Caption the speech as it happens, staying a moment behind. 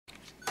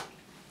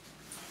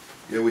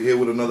Yeah, we're here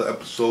with another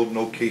episode,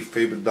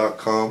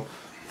 NoKfavorite.com.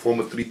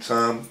 Former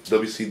three-time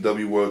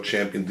WCW World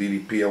Champion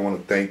DDP. I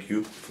want to thank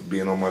you for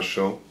being on my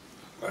show.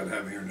 Glad to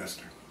have you here,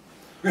 Nestor.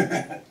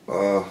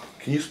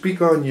 Can you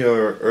speak on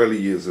your early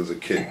years as a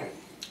kid?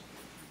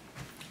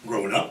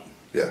 Growing up?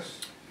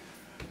 Yes.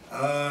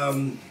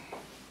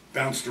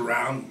 Bounced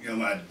around. You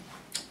know,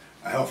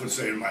 I often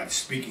say in my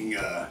speaking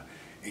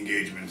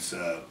engagements,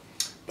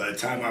 by the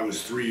time I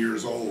was 3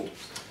 years old,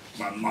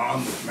 my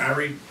mom was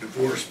married,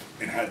 divorced,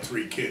 and had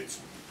 3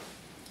 kids.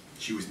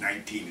 She was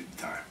 19 at the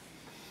time.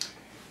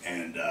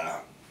 And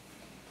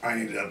I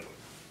ended up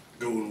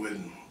going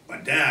with my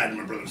dad, and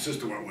my brother and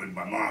sister went with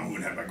my mom,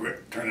 who had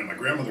turned out my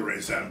grandmother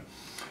raised them.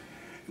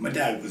 And my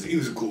dad was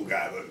a cool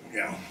guy, but you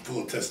know,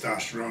 full of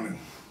testosterone and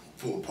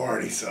full of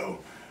party, so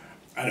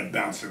I ended up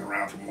bouncing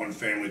around from one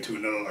family to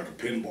another like a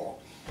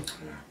pinball.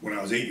 When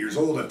I was 8 years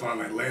old, I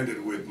finally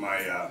landed with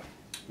my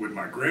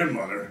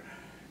grandmother,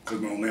 because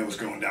my old man was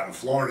going down to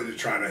Florida to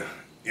try to,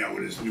 you know,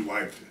 with his new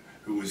wife,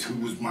 who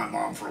was my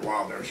mom for a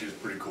while there. She was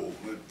pretty cool.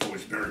 She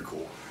was very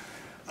cool.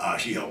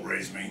 She helped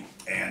raise me,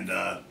 and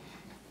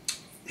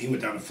he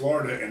went down to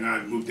Florida, and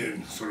I moved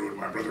in sort of with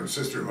my brother and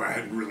sister, who I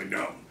hadn't really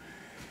known.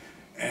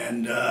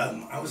 And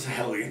I was a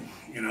hellion,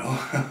 you know.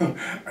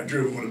 I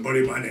drove with a buddy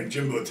of mine named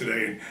Jimbo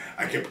today, and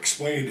I kept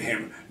explaining to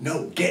him,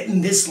 no, get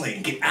in this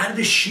lane, get out of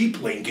the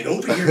sheep lane, get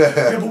over here.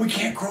 Yeah, but we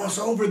can't cross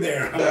over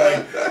there. I'm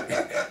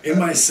like, in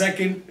my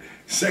second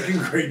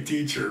grade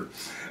teacher,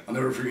 I'll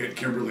never forget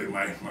Kimberly,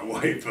 my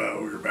wife, we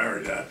were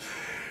married at.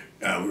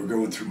 We were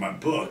going through my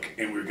book,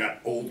 and we got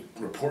old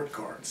report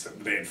cards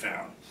that they had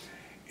found.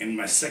 And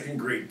my second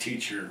grade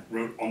teacher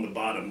wrote on the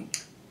bottom,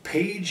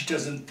 Paige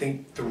doesn't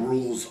think the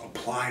rules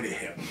apply to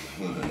him.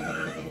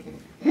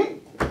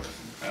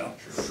 Well,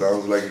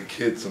 sounds like a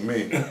kid to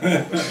me.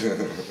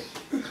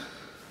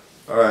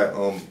 All right.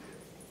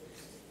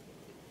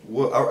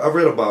 Well, I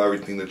read about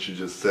everything that you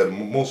just said.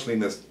 Most thing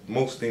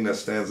that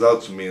stands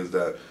out to me is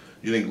that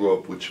you didn't grow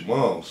up with your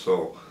mom.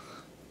 So,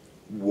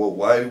 well,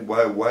 why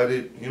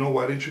didn't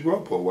you grow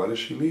up with her? Why did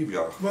she leave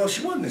y'all? well,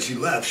 she wasn't that she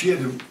left. She had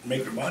to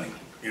make her money,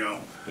 you know.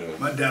 Yeah.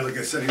 My dad, like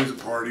I said, he was a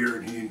partier,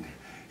 and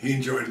he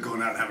enjoyed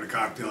going out and having a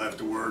cocktail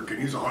after work, and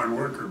he was a hard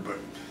worker, but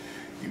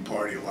he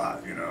partied a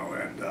lot, you know.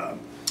 And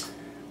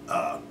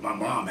my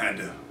mom had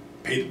to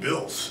pay the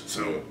bills,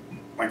 so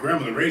my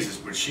grandmother raised us,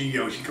 but she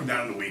come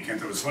down on the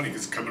weekends. It was funny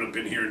because coming up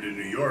in here into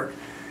New York,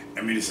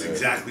 I mean, it's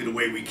exactly the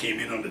way we came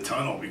in on the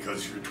tunnel,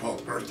 because your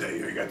 12th birthday,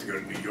 you got to go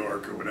to New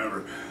York or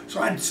whatever. So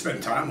I had to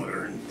spend time with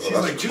her, and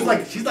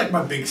she's like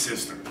my big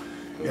sister,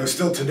 you know,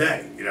 still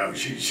today. You know,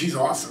 she's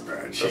awesome,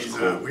 man. She's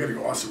cool. We had an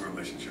awesome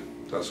relationship.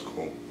 That's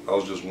cool. I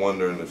was just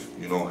wondering if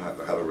you know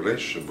had a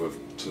relationship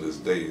with to this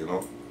day, you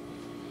know.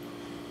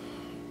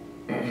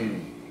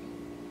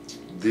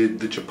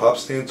 Did your pop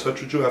stay in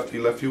touch with you after he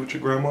left you with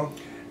your grandma?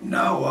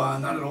 No,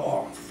 not at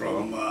all.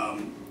 From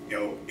you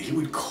know, he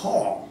would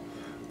call,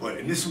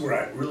 and this is where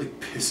it really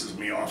pisses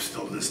me off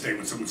still to this day,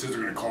 when someone says they're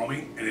going to call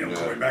me and they don't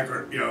call me back,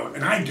 or you know,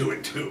 and I do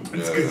it too, but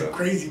it's because I'm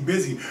crazy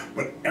busy.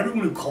 But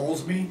everyone who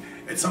calls me,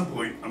 at some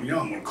point, I'm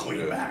going to call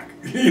you back.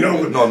 You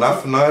know, no,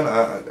 not for none.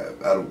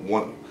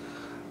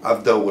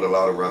 I've dealt with a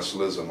lot of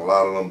wrestlers, and a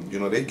lot of them, you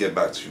know, they get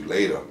back to you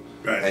later.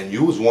 Right. And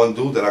you was one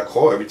dude that I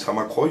call. Every time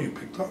I call, you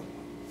picked up.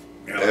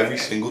 You know, every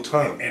single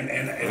time. And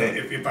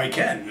if I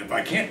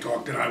can't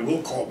talk, then I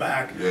will call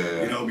back.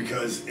 You know,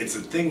 because it's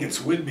a thing that's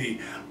with me.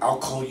 I'll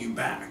call you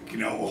back. You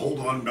know, well, hold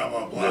on, blah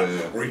blah blah.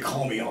 Or he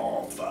call me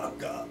all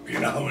fucked up. You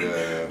know,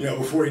 and you know,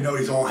 before you know,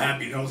 he's all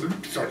happy. You know, he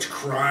starts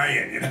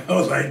crying. You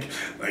know, like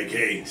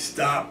hey,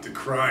 stop the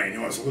crying. You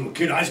know, as a little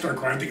kid, I start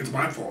crying, I think it's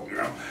my fault. You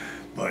know.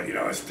 But you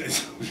know,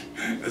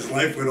 as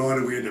life went on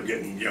and we ended up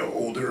getting, you know,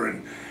 older,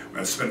 and we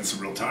were spending some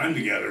real time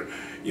together,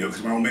 you know,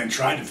 because my old man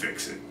tried to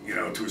fix it, you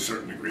know, to a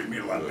certain degree. He made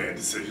a lot of bad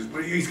decisions,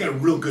 but he's got a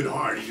real good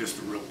heart. He's just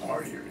a real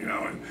partier, you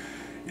know. And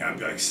you know, I'd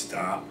be like,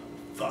 stop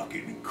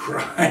fucking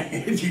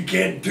crying. You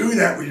can't do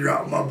that when you're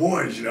out with my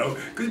boys, you know,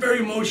 because it's very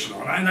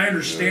emotional, and I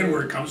understand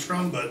where it comes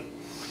from, but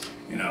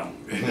you know,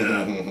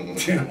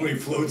 it only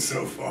floats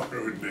so far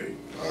with me.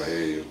 I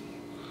hear you.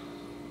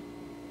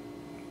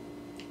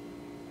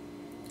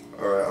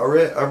 All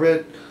right, I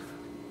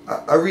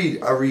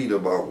read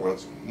about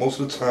once. Most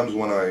of the times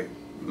when I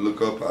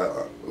look up,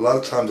 a lot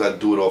of times I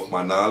do it off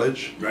my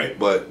knowledge. Right.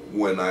 But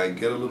when I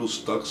get a little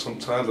stuck,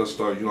 sometimes I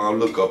start, you know, I'll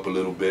look up a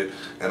little bit,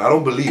 and I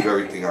don't believe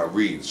everything I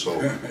read. So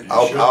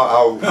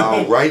I'll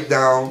write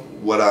down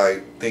what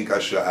I think I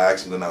should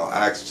ask, and then I'll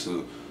ask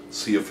to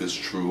see if it's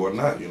true or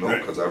not, you know,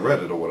 because I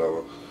read it or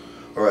whatever.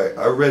 All right,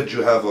 I read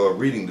you have a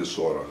reading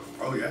disorder.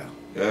 Oh yeah.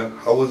 Yeah.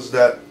 How was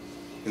that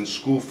in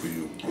school for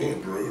you? Oh,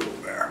 brutal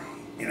there.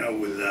 You know,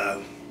 with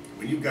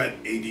when you've got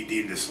ADD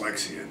and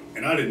dyslexia,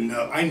 and I didn't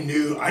know,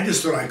 I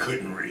just thought I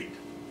couldn't read.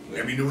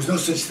 I mean, there was no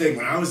such thing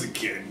when I was a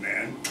kid,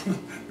 man.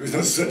 There was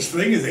no such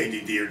thing as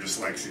ADD or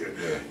dyslexia.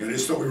 And I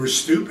just thought we were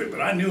stupid,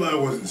 but I knew I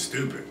wasn't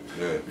stupid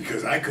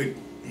because I could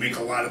make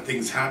a lot of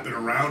things happen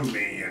around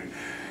me. And,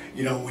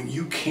 you know, when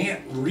you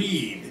can't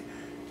read,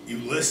 you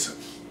listen,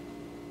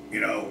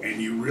 you know,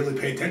 and you really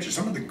pay attention.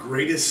 Some of the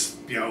greatest,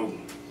 you know,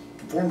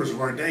 performers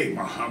of our day,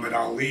 Muhammad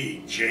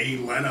Ali, Jay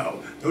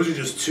Leno. Those are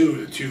just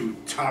the two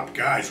top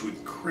guys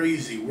with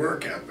crazy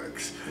work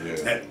ethics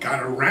that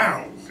got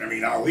around. I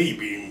mean, Ali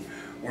being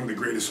one of the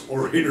greatest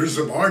orators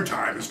of our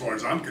time, as far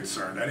as I'm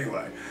concerned,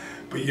 anyway.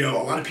 But you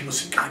know, a lot of people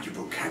say, God, your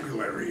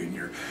vocabulary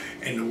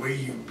and the way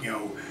you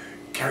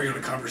carry on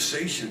a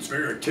conversation, it's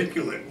very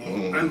articulate.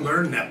 Well, I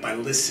learned that by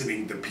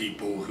listening to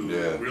people who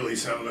really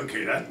sound,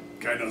 okay, that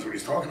guy knows what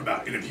he's talking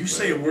about. And if you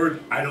say a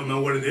word, I don't know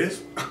what it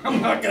is,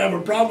 I'm not gonna have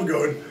a problem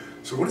going,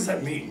 so what does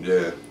that mean?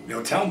 Yeah. You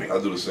know, tell me. I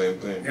do the same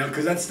thing. You know,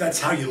 because that's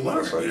how you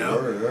learn. That's how you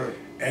learn,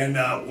 And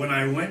when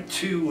I went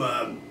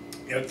to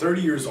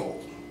 30 years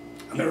old,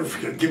 I'll never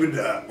forget giving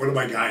one of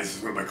my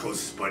guys, one of my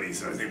closest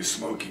buddies, his name is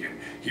Smokey, and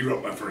he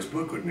wrote my first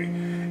book with me.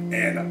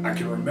 And I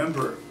can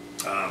remember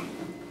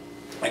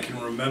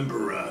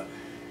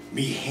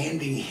me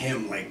handing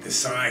him like the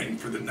sign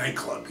for the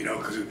nightclub, you know,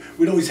 because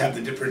we'd always have the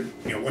different,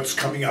 you know, what's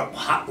coming up,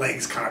 hot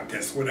legs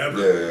contest, whatever.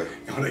 Yeah.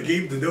 And when I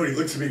gave the note, he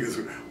looks at me and goes,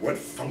 what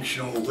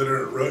functional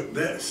literate wrote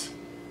this?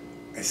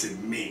 I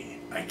said, me.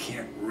 I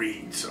can't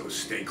read, so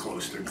stay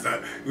close to it.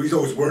 Because these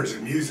always words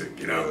in music,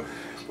 you know.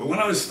 But when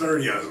I was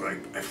 30, I was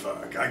like,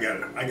 fuck, I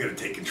gotta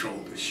take control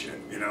of this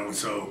shit, you know.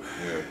 So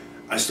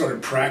I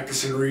started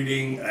practicing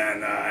reading,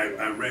 and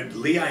I read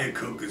Lee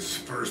Iacocca's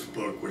first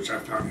book, which I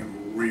found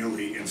him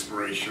really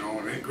inspirational,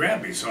 and it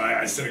grabbed me. So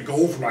I set a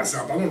goal for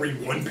myself. I'm gonna read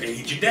 1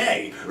 page a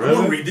day. Really? I'm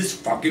gonna read this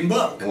fucking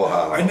book.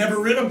 Wow. I never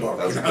read a book.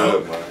 That's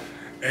good, man.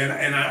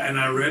 And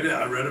I read it.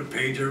 I read a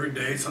page every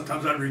day.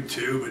 Sometimes I'd read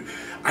 2, but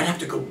I'd have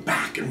to go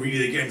back and read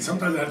it again.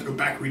 Sometimes I'd have to go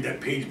back and read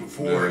that page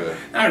before.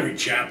 And I'd read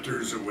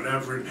chapters or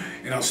whatever,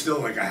 and I'll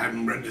still, like, I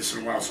haven't read this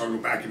in a while, so I'll go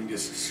back and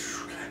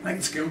just, and I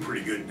can skim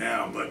pretty good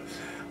now. But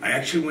I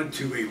actually went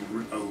to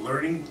a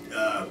learning,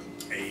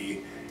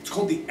 it's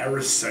called the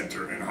Eris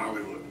Center in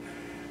Hollywood.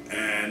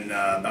 And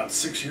about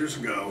 6 years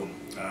ago,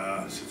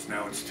 since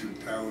now it's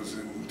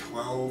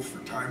 2012 for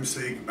time's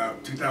sake,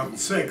 about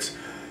 2006,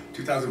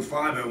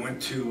 2005, I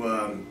went to,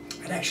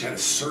 I'd actually had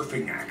a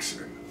surfing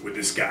accident with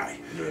this guy.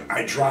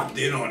 I dropped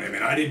in on him,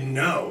 and I didn't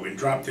know. And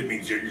dropped in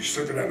means you're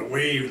surfing on a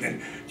wave, and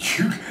then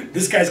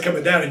this guy's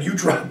coming down, and you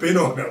drop in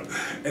on him.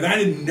 And I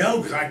didn't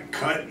know, because I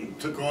cut and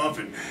took off,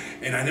 and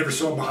I never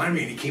saw him behind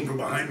me, and he came from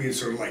behind me and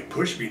sort of like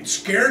pushed me and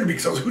scared me,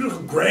 because I was, who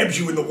grabs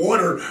you in the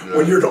water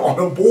when you're on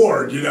a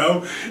board, you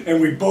know? And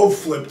we both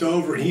flipped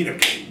over, and he ended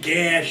up getting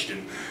gashed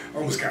and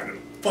almost got in a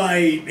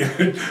fight.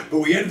 But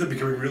we ended up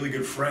becoming really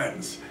good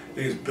friends. His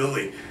name is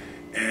Billy,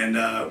 and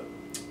at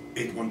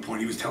one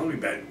point he was telling me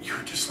about it. You're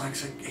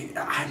dyslexic. Hey,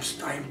 I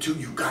am too.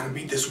 You got to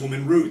meet this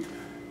woman, Ruth.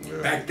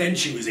 Back then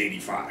she was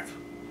 85.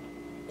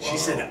 She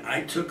said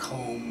I took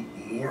home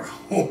more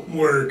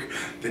homework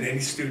than any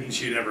student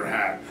she'd ever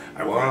had.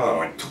 I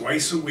went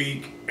twice a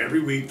week,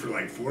 every week for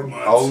like 4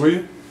 months. How old were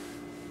you?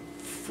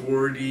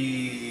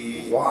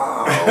 40.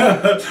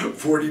 Wow.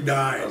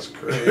 49. That's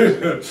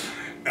crazy.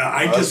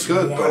 I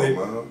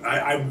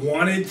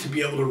wanted to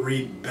be able to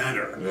read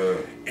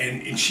better,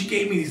 and she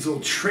gave me these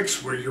little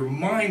tricks where your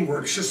mind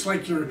works just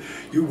like you're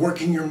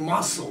working your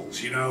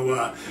muscles, you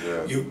know,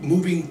 you're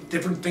moving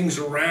different things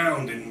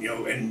around, and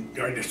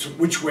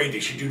which way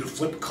did she do the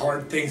flip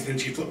card things? Then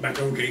she flipped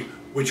back. Okay,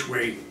 which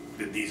way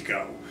did these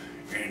go?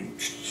 And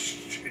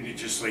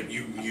it's just like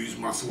you use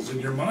muscles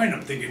in your mind.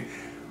 I'm thinking,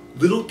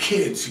 little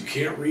kids who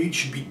can't read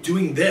should be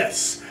doing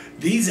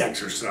these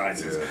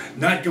exercises,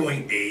 not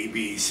going A,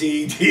 B,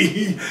 C,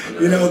 D.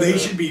 You know, they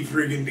should be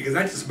friggin', because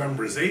that's just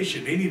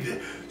memorization. They need to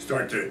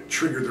start to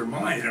trigger their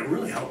mind, and it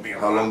really helped me a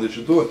lot. How long did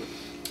you do it?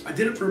 I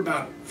did it for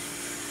about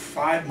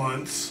 5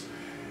 months,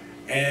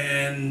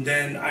 and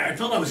then I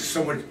felt I was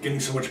getting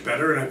so much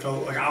better, and I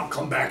felt like I'll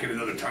come back at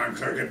another time,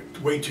 because I got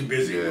way too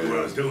busy with what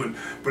I was doing.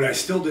 But I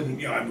still didn't,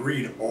 you know, I'd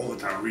read all the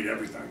time, read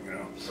everything, you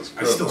know.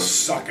 I still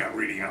suck at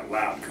reading out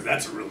loud, because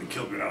that's what really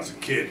killed me when I was a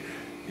kid.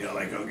 You know,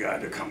 like, oh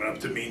God, they're coming up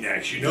to me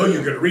next. You know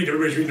you're going to read.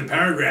 Everybody's reading a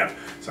paragraph.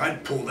 So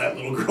I'd pull that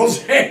little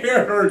girl's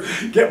hair or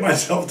get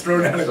myself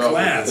thrown out of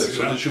class.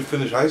 So did you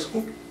finish high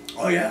school?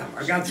 Oh, yeah.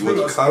 I got through. You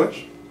went to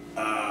college?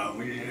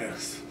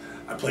 Yes.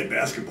 I played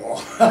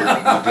basketball. You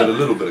did a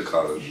little bit of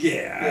college.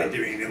 Yeah. I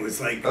mean, it was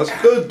like... That's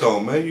good,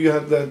 though, man. You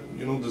had that,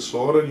 you know,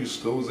 disorder. You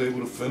still was able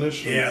to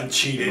finish. Yeah, I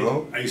cheated. You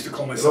know? I used to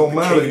call It myself don't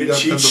matter. You got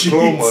that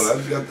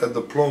diploma. You got that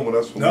diploma.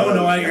 That's what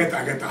No, I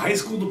got the high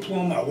school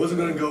diploma. I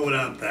wasn't going to go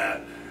without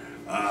that.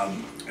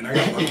 And I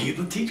got lucky.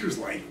 The teachers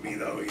liked me,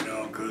 though, you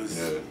know, because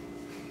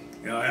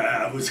you know,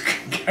 I was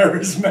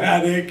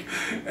charismatic.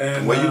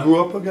 And where you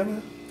grew up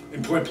again?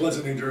 In Point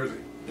Pleasant, New Jersey.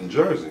 In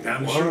Jersey?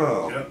 Down the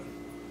street. Yep.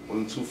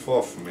 Wasn't too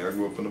far from me. I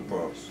grew up in the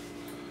Bronx.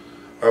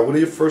 All right, what are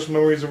your first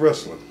memories of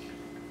wrestling?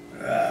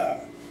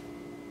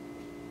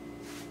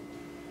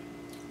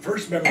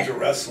 First memories of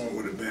wrestling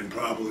would have been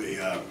probably,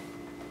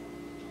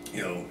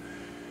 you know,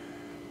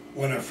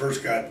 when I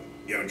first got,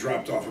 you know,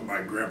 dropped off at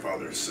my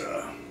grandfather's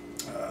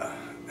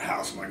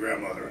house, my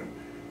grandmother, and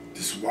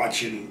just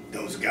watching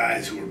those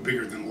guys who were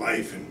bigger than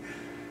life, and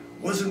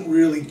wasn't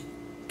really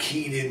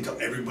keyed into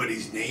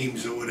everybody's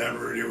names or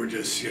whatever. They were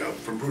just, you know,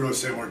 from Bruno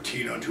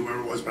Sammartino to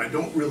whoever it was, but I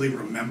don't really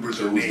remember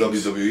their names. So it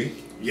was WWE?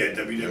 Yeah,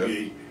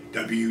 WWE. Yeah.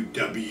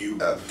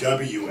 WWF.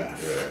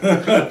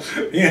 Yeah.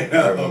 You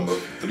know? I remember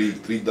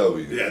three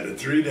W's. Yeah, the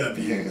 3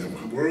 W's.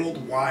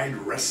 Worldwide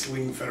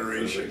Wrestling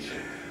Federation.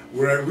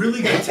 Where I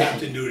really got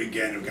tapped into it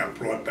again and got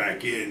brought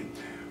back in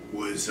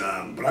was,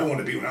 but I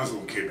wanted to be, when I was a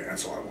little kid, man,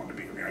 that's all I wanted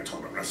to be. I mean, I talk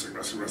about wrestling,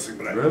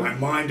 but really? my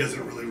mind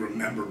doesn't really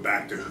remember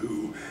back to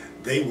who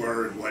they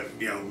were and what,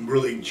 you know,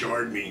 really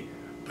jarred me.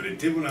 But it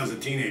did when I was a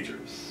teenager.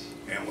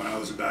 And when I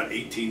was about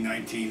 18,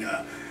 19,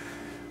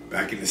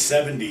 back in the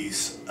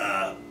 70s,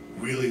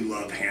 really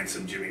loved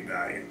Handsome Jimmy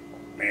Valiant.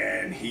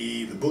 Man,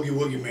 the Boogie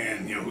Woogie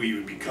Man, you know, who he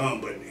would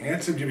become, but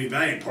Handsome Jimmy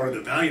Valiant, part of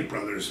the Valiant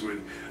Brothers,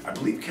 with, I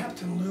believe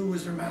Captain Lou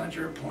was their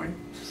manager at point.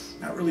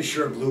 Not really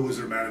sure if Lou was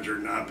their manager or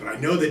not, but I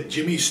know that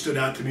Jimmy stood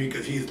out to me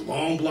because he's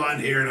long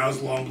blonde hair and I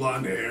was long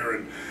blonde hair,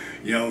 and,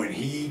 you know, and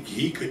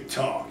he could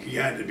talk. He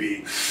had to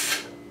be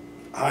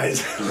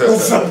eyes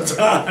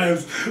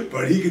sometimes,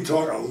 but he could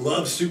talk. I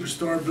love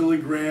Superstar Billy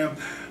Graham.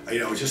 You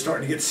know, I was just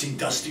starting to get to see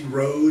Dusty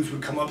Rhodes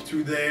would come up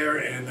through there,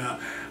 and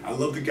I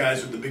love the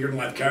guys with the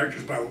bigger-than-life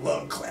characters, but I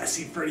love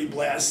Classy Freddie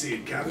Blassie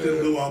and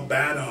Captain Lou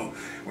Albano.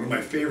 One of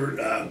my favorite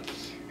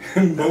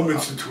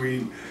moments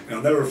between, and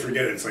I'll never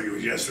forget it, it's like it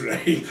was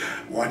yesterday,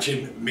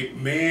 watching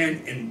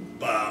McMahon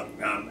and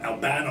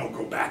Albano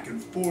go back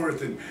and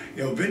forth, and,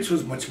 you know, Vince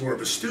was much more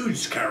of a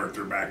stooge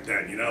character back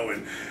then, you know,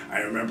 and I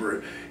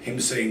remember him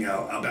saying,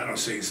 Albano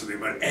saying something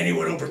about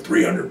anyone over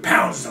 300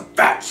 pounds is a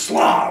fat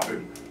slob,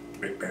 and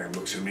McMahon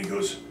looks at me and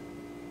goes,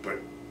 but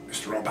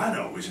Mr.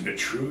 Albano, isn't it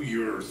true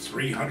you're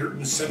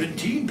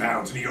 317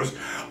 pounds? And he goes,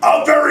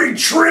 a very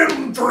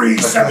trim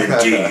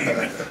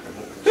 317.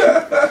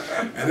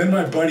 And then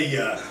my buddy,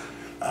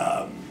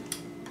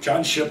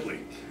 John Shipley,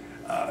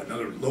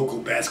 another local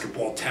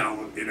basketball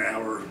talent in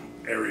our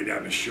area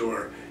down the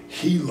shore,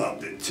 he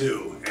loved it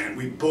too. And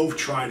we both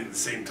tried it at the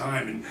same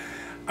time. And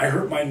I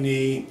hurt my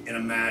knee in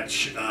a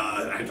match.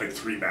 I had like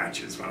 3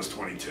 matches when I was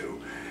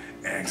 22.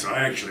 And so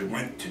I actually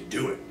went to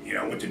do it. You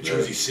know, I went to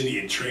Jersey City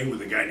and trained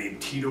with a guy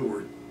named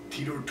Tito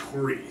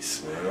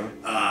Torres.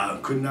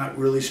 Could not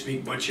really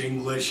speak much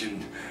English,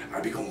 and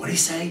I'd be going, what did he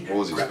say? What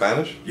was he,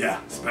 Spanish?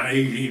 Yeah, Spanish.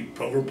 He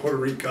over Puerto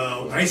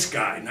Rico. Nice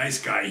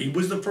guy. He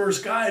was the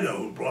first guy, though,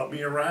 who brought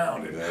me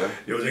around. And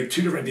it was like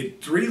 2 different, I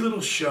did 3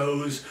 little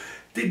shows.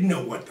 Didn't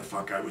know what the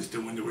fuck I was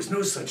doing. There was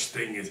no such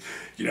thing as,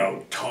 you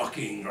know,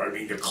 talking, or I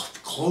mean, the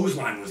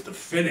clothesline was the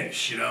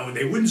finish, you know, and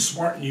they wouldn't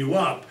smarten you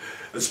up,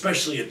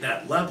 especially at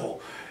that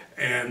level.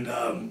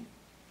 And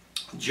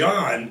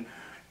John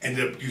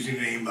ended up using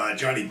the name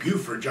Johnny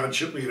Buford. John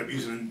Shipley ended up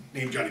using the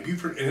name Johnny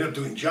Buford, ended up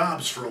doing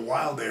jobs for a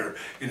while there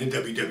in the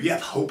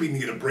WWF, hoping to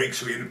get a break,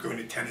 so he ended up going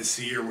to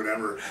Tennessee or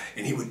whatever,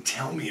 and he would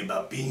tell me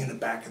about being in the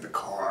back of the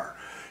car,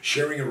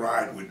 sharing a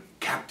ride with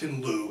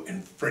Captain Lou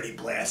and Freddie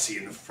Blassie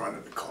in the front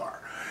of the car.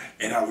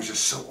 And I was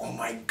just so, oh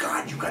my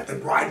God, you got to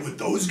ride with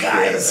those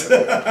guys.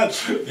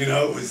 You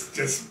know, it was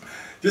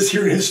just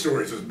hearing his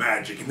stories was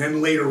magic. And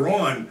then later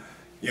on,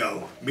 you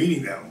know,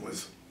 meeting them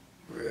was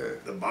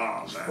the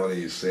bomb, It's man. funny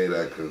you say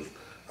that, because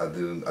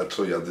I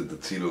told you I did the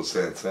Tito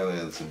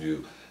Santana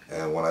interview,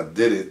 and when I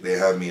did it, they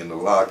had me in the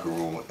locker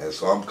room, and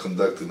so I'm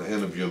conducting the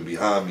interview, and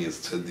behind me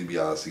is Ted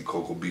DiBiase,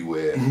 Coco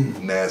Beware,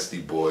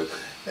 Nasty Boy,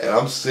 and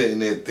I'm sitting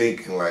there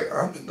thinking, like,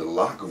 I'm in the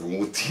locker room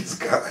with these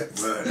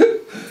guys. Right.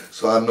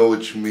 So I know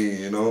what you mean,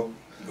 you know?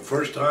 The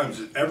first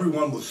times,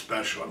 everyone was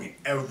special. I mean,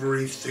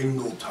 every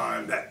single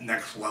time that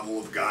next level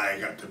of guy I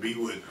got to be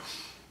with,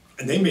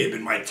 and they may have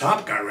been my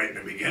top guy right in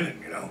the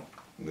beginning, you know?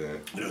 Yeah.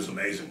 It was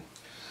amazing.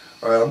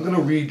 All right, I'm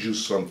gonna read you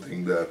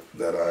something that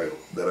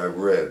I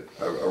read.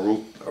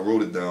 I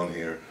wrote it down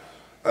here.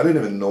 I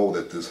didn't even know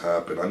that this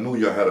happened. I knew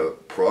you had a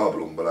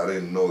problem, but I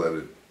didn't know that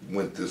it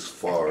went this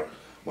far.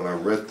 When I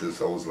read this,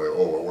 I was like,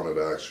 oh, I wanted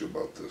to ask you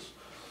about this.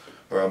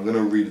 All right, I'm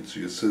gonna read it to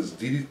you. It says,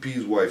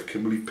 DDP's wife,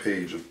 Kimberly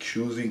Page,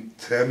 accusing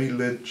Tammy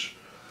Lynch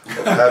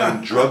of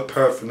having drug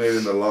paraphernalia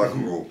in the locker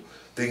room.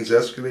 Things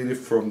escalated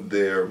from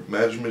there.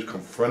 Management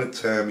confronted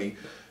Tammy.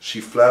 She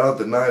flat out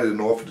denied it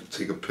and offered to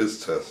take a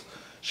piss test.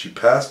 She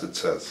passed the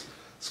test.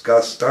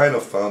 Scott Steiner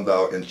found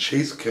out and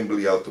chased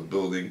Kimberly out the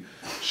building.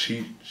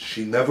 She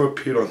never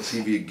appeared on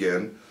TV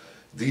again.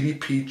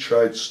 DDP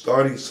tried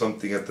starting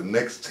something at the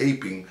next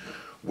taping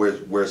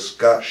where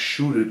Scott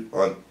shot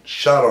on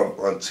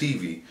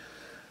TV,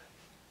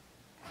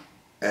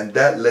 and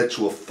that led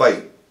to a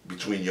fight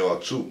between y'all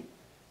two.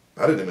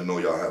 I didn't even know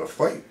y'all had a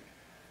fight.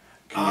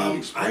 Can you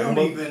explain I don't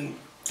about even,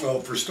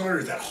 well, for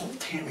starters, that whole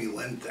Tammy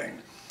Lynn thing,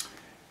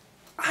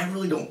 I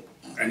really don't,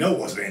 I know it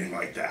wasn't anything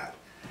like that.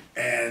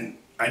 And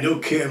I know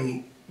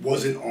Kim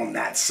wasn't on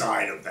that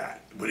side of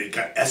that, but it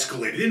got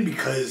escalated in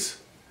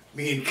because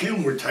me and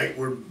Kim were tight,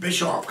 we're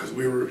Bischoff, because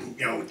we were,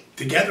 you know,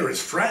 together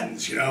as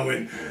friends, you know,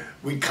 and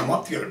we'd come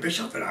up together.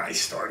 Bischoff and I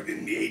started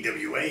in the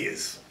AWA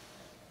as,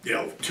 you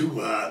know,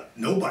 2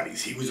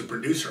 nobodies. He was a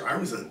producer, I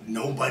was a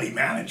nobody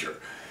manager.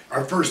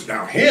 Our first,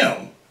 now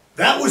him,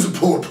 that was a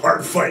pull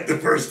apart fight the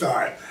first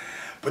time.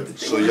 But the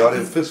thing So y'all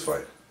didn't fist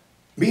fight?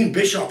 Me and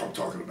Bischoff, I'm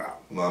talking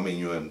about. No, I mean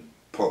you and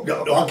Paul.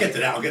 No, I'll get to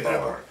that. I'll get to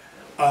that part.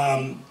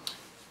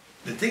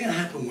 The thing that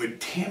happened with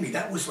Tammy,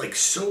 that was like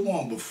so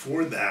long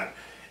before that,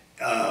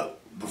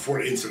 before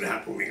the incident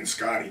happened with me and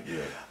Scotty. Yeah.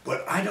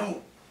 But I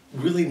don't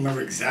really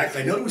remember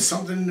exactly. I know it was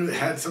something that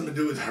had something to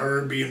do with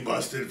her being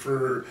busted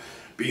for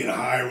being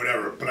high or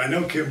whatever. But I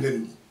know Kim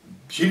didn't.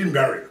 She didn't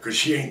bury her because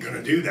she ain't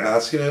gonna do that. Now, I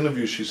seen an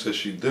interview. She said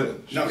she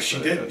didn't. No, she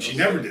didn't. She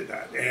never did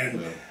that.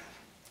 And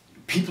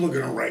people are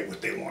gonna write what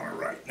they want to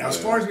write. Now, as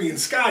far as me and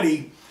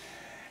Scotty,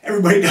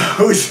 everybody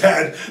knows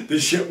that the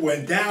shit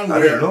went down.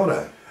 I didn't know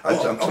that. I'm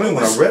telling you,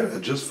 when I read it, I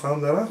just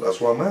found that out.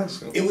 That's why I'm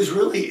asking. It was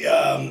really,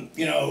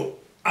 you know,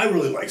 I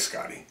really like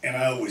Scotty, and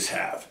I always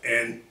have.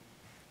 And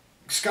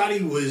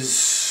Scotty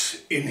was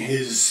in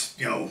his,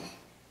 you know,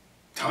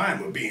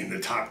 time of being the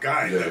top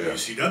guy in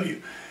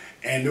WCW.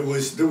 And there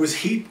was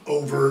heat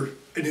over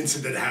an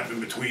incident that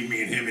happened between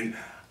me and him, and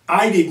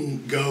I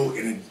didn't go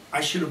and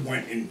I should have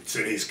went and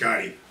said, "Hey,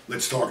 Scotty,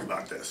 let's talk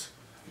about this."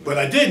 But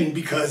I didn't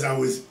because I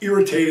was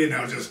irritated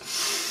and I was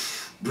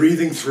just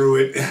breathing through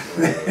it.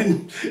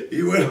 And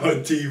he went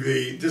on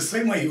TV, the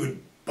same way he would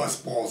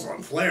bust balls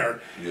on Flair,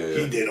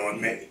 he did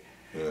on me.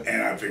 Yeah.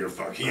 And I figured,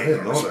 fuck, he ain't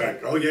gonna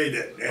respect. Oh yeah, he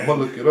did. And, I'm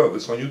gonna look it up.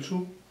 It's on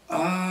YouTube.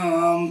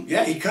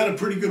 Yeah, he cut a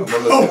pretty good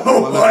promo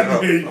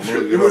on me.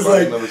 It was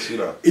like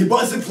he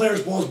busted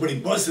Flair's balls, but he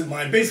busted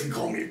mine. Basically,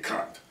 called me a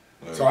cunt.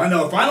 Yeah. So I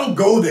know if I don't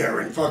go there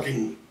and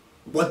fucking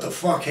what the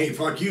fuck, hey,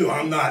 fuck you,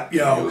 I'm not,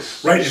 you know,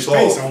 right in his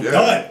face. I'm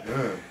done.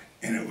 Yeah.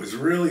 And it was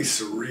really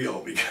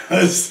surreal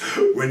because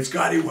when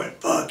Scotty went,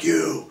 fuck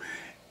you,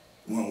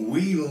 when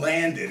we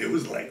landed, it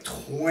was like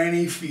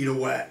 20 feet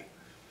away.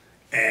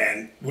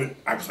 And when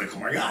I was like, oh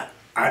my God.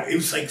 It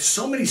was like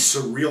so many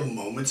surreal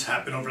moments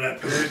happened over that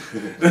period.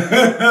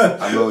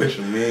 I know what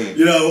you mean.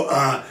 You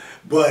know,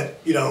 but,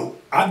 you know,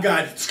 I've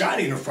got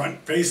Scotty in the front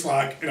face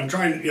lock, and I'm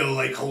trying to, you know,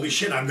 like, holy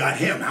shit, I've got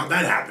him. How'd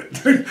that happen?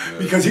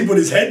 Because he put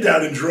his head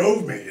down and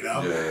drove me, you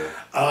know.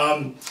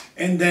 Yeah.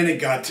 And then it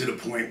got to the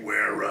point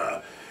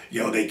where,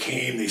 you know, they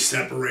came, they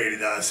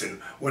separated us, and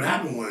what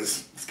happened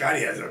was Scotty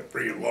has a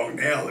freaking long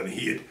nail, and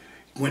he had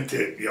went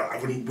to, you know,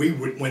 when we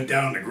went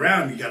down on the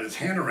ground, he got his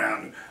hand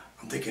around, and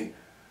I'm thinking,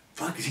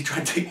 fuck, is he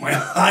trying to take my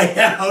eye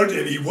out?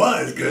 And he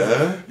was.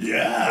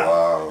 Yeah.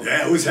 Wow.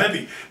 Yeah, it was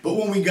heavy. But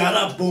when we got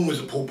up, boom, was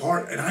a pull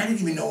part, and I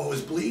didn't even know it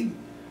was bleeding.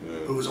 Yeah.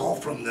 It was all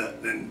from the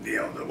you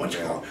know, the what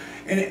you call it.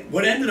 And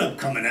what ended up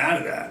coming out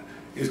of that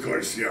is, of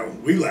course, you know,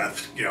 we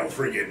left, you know,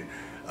 friggin',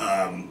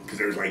 because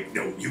there was like,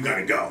 no, you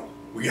gotta go.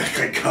 We gotta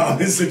like, calm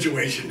this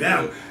situation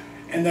down. Yeah.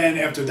 And then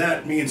after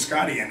that, me and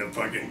Scotty ended up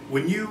fucking,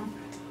 when you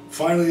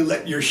finally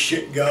let your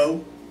shit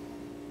go,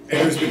 and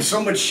there's been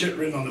so much shit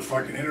written on the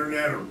fucking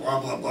internet or blah,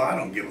 blah, blah. I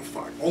don't give a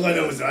fuck. All I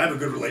know is that I have a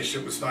good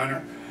relationship with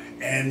Steiner,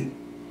 and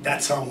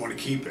that's how I want to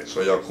keep it. So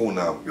y'all cool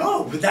now?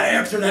 Oh, but that,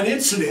 after that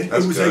incident,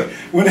 that's it was good. Like,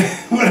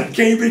 when I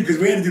came in, because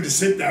we had to do the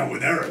sit down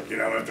with Eric, you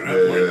know, after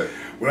that point.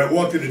 When I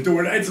walked in the door,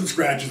 and I had some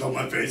scratches on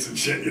my face and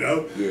shit, you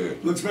know. Yeah.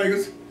 Looks back and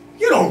goes,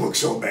 you don't look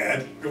so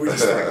bad. And we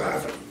just started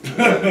laughing. You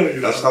know?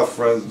 That's how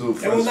friends do.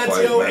 Friends and, well, that's,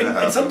 fight, you know, man,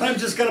 and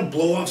sometimes just got to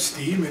blow off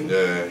steam. And,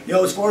 you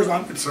know, as far as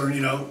I'm concerned,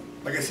 you know,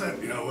 like I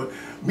said, you know,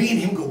 me and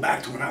him go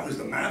back to when I was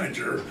the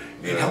manager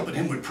and helping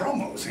him with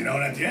promos, you know,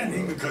 and at the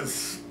end,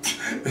 because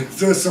it's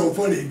just so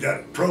funny,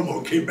 that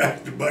promo came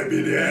back to bite me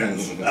in the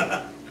ass.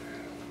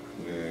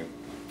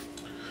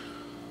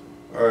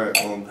 All right,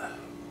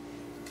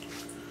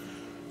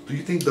 do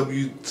you think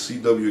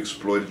WCW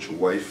exploited your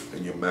wife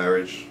and your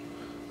marriage?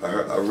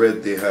 I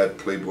read they had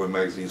Playboy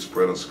magazine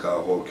spread on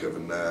Scott Hall,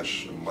 Kevin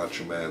Nash, and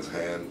Macho Man's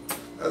hand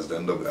as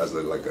like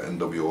an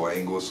NWO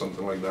angle or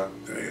something like that.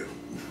 Yeah,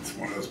 it's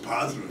one of those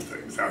positive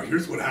things. Now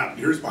here's what happened.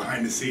 Here's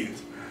behind the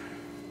scenes.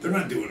 They're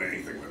not doing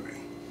anything with me.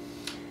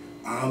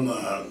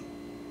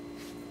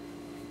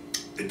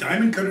 The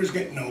Diamond Cutter's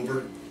getting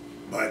over,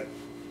 but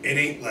it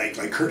ain't like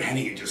Kurt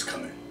Hennig had just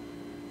come in,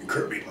 and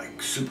Kurt made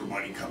like super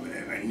money coming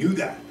in. I knew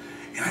that,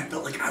 and I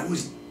felt like I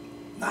was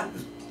not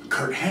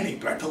Kurt Hennig,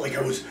 but I felt like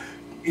I was,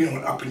 you know,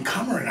 an up and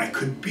comer, and I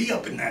could be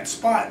up in that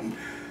spot. And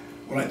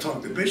when I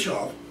talked to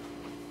Bischoff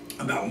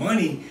about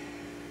money,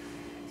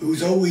 it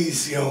was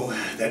always, you know,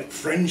 that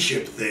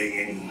friendship thing,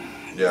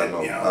 and yeah,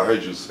 no, you know, I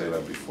heard you say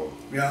that before.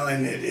 You know,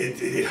 and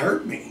it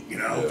hurt me, you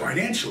know,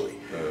 financially.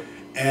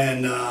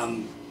 And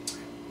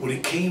when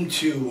it came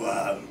to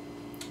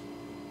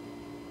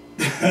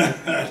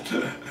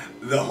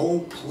the whole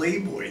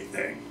Playboy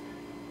thing,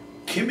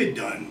 Kim had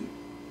done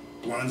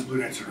Blondes,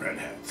 Brunettes, and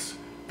Redheads,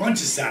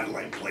 bunch of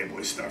satellite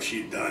Playboy stuff.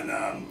 She had done,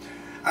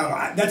 I don't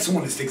know, that's the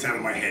one that sticks out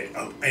of my head,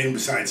 and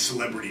besides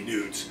celebrity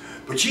nudes.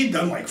 But she had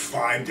done like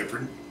 5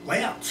 different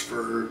layouts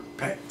for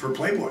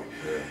Playboy.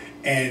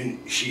 And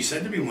she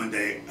said to me one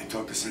day, I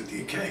talked to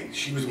Cynthia Kay,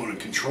 she was the one who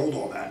controlled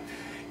all that,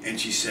 and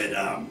she said,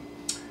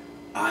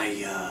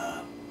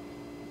 I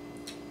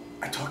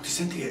talked to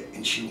Cynthia,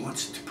 and she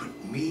wants to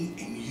put me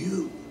and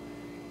you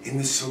in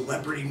the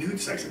celebrity nude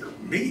section.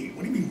 Me?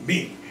 What do you mean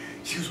me?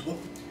 She goes, well,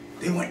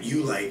 they want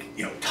you like,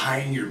 you know,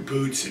 tying your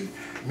boots and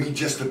me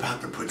just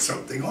about to put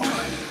something on.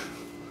 I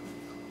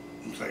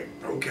was like,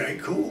 okay,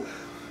 cool.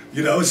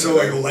 You know, so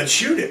I go, let's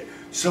shoot it.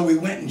 So we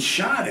went and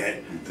shot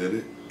it. You did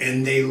it?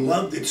 And they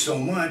loved it so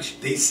much,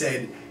 they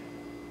said,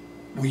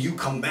 will you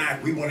come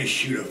back? We want to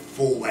shoot a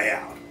full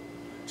layout.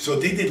 So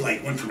they did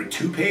like, went from a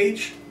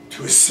 2-page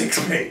to a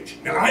 6-page.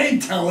 Now, I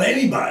didn't tell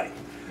anybody,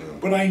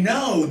 but I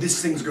know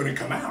this thing's going to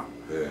come out.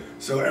 Yeah.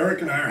 So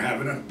Eric and I are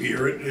having a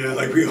beer,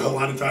 like we a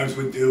lot of times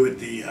would do at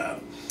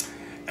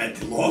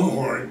the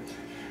Longhorn.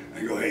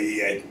 I go,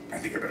 hey, I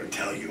think I better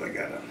tell you, I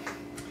got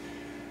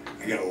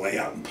a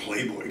layout in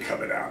Playboy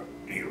coming out.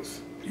 And he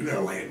goes, you got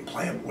a layout in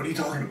Playboy? What are you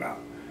talking about?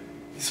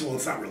 He said, well,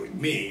 it's not really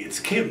me, it's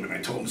Kim. And I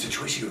told him the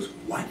situation. He goes,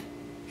 what?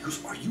 He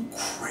goes, are you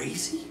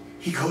crazy?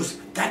 He goes,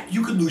 that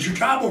you could lose your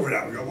job over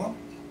that. I go, well,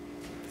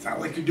 it's not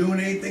like you're doing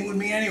anything with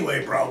me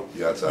anyway, bro.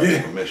 You have to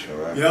ask permission,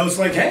 right? You know, it's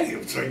like, hey,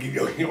 it's like,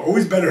 you know,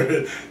 always better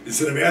to,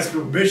 instead of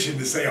asking permission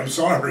to say I'm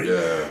sorry.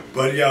 Yeah.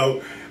 But, you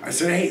know, I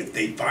said, hey, if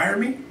they fire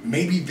me,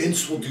 maybe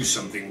Vince will do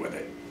something with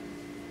it.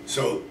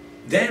 So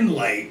then,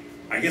 like,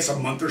 I guess a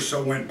month or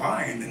so went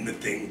by, and then the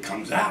thing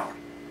comes out.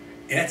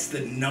 And that's the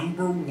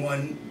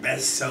 #1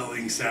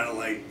 best-selling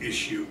satellite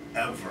issue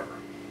ever.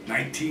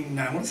 I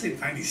want to say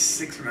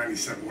 96 or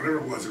 97, whatever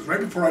it was. It was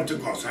right before I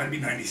took off, so it had to be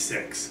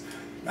 96.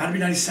 It had to be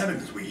 97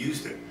 because we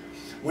used it.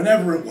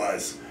 Whenever it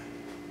was.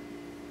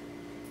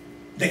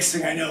 Next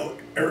thing I know,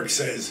 Eric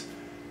says,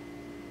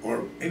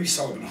 or maybe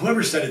Sullivan,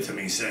 whoever said it to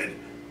me, said,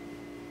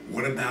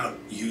 what about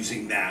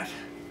using that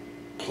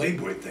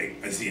Playboy thing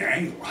as the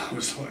angle? I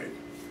was like,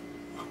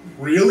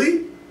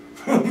 really?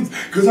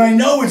 Because I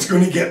know it's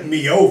going to get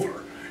me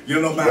over, you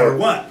know, no matter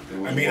what.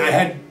 I mean, I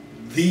had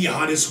the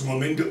hottest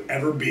woman to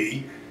ever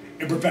be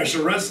in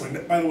professional wrestling.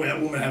 By the way,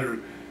 that woman had her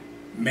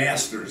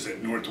master's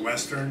at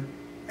Northwestern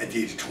at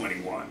the age of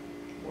 21.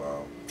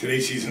 Wow. Today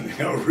she's in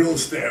real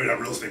estate, not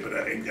real estate, but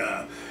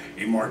a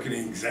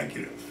marketing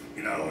executive,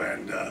 you know,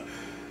 and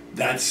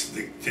that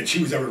she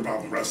was ever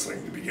involved in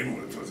wrestling to begin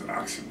with was an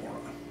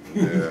oxymoron.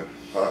 Yeah,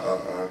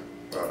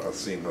 I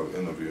seen her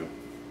interview,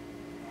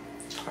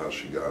 how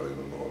she got it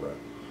and all that.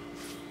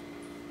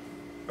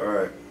 All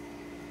right.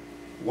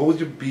 What was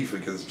your beef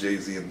against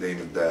Jay-Z and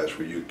Damon Dash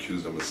where you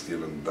accused them of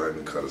stealing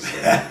Diamond Cutter?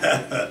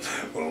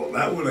 Well,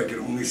 that one I can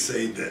only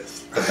say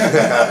this. I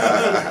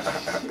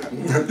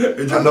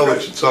know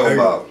what you're talking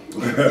about.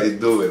 They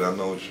do it. I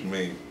know what you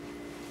mean.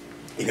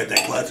 You got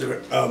that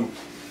classic.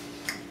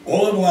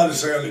 All I'm allowed to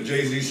say on the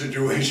Jay-Z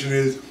situation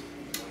is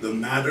the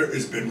matter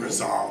has been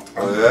resolved.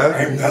 Oh, yeah?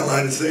 I'm not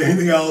allowed to say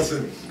anything else.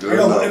 And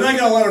I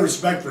got a lot of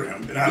respect for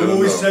him. And I've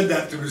always said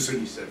that through this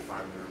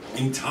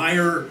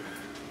entire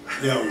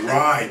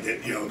ride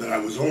that that I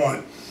was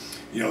on,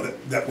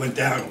 that went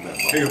down.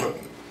 Here you go.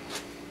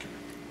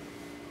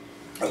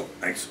 Oh,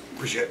 thanks,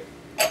 appreciate it.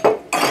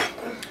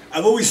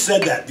 I've always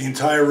said that the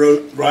entire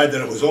ride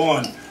that I was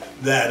on,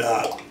 that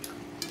I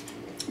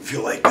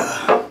feel like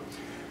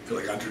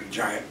Andre the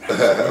Giant.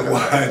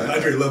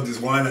 Andre loved his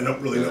wine. I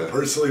don't really know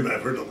personally, but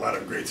I've heard a lot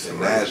of great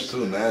stories. And Nash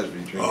too. Nash be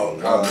drinking.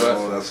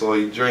 Oh, that's all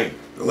he drink.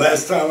 The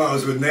last time I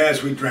was with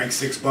Nash, we drank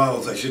 6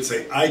 bottles. I should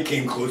say I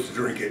came close to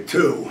drinking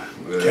 2.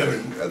 Yeah,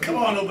 Kevin, come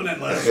on, open that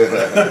last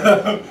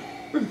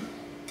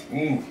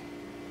one.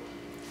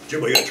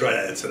 Jim, you gotta try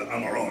that. It's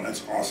on our own.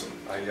 That's awesome.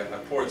 I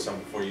poured some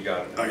before you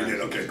got it. Oh, you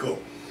did? Okay, cool.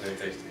 Very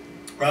tasty.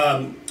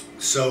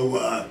 So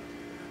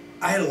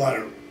I had a lot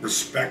of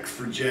respect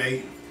for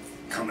Jay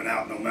coming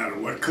out no matter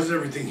what, because of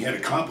everything he had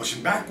accomplished.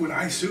 And back when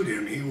I sued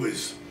him, he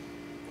was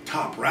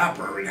top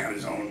rapper and had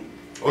his own.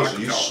 Oh, so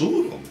you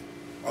sued him?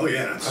 Oh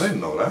yeah, I didn't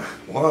know that.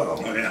 Wow.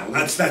 Oh yeah,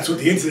 that's what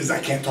the incident is I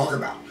can't talk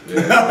about.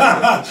 Yeah.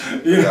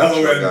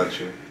 I got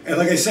you. And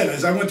like I said,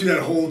 as I went through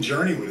that whole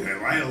journey with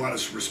him, I had a lot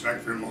of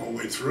respect for him the whole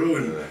way through.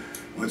 And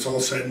when it's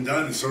all said and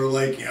done, it's sort of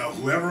like,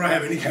 whoever I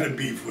have any kind of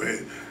beef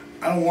with,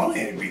 I don't want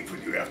any beef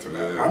with you after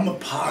that. I'm a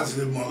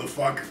positive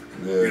motherfucker.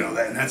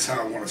 Yeah. And that's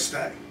how I want to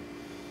stay.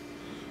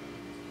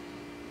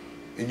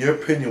 In your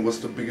opinion, what's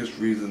the biggest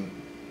reason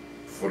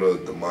for the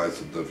demise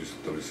of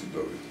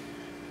WCW?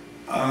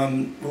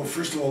 Well,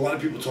 first of all, a lot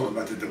of people talk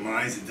about the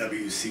demise of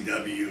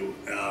WCW.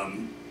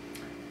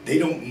 They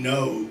don't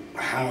know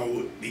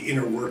how the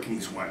inner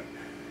workings went.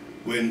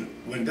 When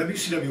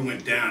WCW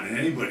went down, and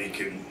anybody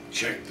can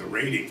check the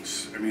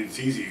ratings. I mean, it's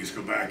easy. You just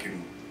go back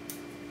and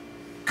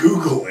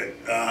Google it.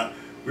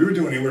 We were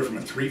doing anywhere from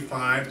a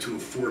 3.5 to a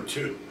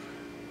 4.2,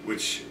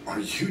 which are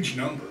huge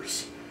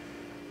numbers.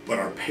 But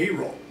our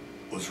payroll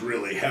was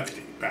really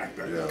hefty back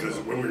then, because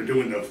when we were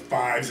doing the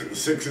 5s and the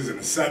 6s and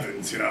the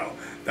 7s,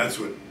 that's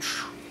what,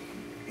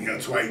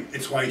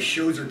 it's why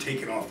shows are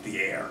taken off the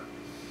air.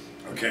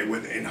 Okay,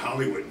 in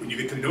Hollywood, when you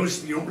get to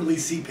notice, you don't really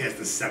see past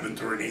the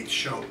 7th or an 8th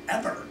show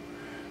ever,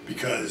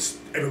 because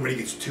everybody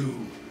gets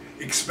too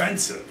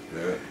expensive.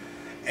 Yeah.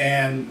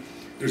 And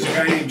there's a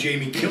guy named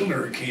Jamie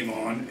Kilner who came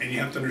on, and you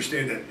have to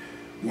understand that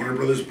Warner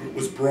Brothers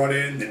was brought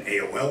in, then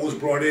AOL was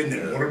brought in,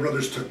 then Warner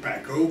Brothers took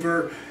back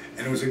over.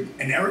 And it was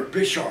Eric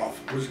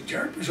Bischoff.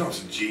 Eric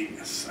Bischoff's a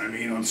genius. I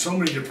mean, on so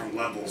many different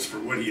levels for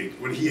what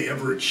he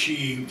ever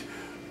achieved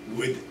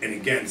with and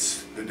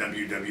against the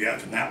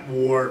WWF and that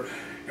war,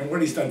 and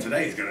what he's done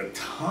today. He's got a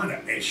ton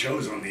of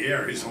shows on the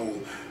air. His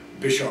whole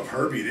Bischoff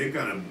Herbie, they've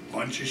got a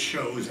bunch of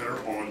shows that are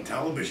on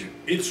television.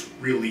 It's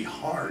really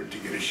hard to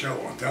get a show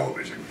on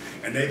television,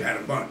 and they've had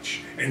a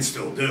bunch and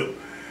still do.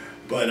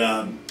 But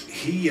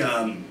he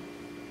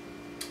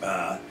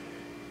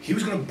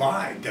was going to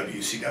buy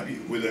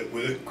WCW with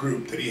a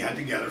group that he had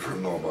together for I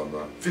know about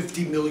that.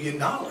 $50 million.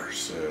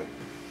 Yeah.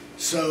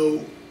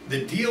 So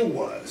the deal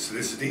was,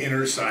 this is the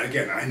inner side.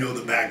 Again, I know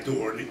the back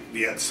door.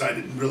 The outside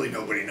didn't really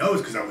nobody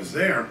knows because I was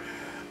there.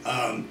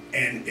 And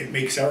it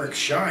makes Eric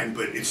shine,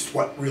 but it's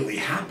what really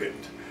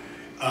happened.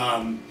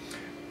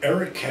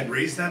 Eric had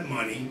raised that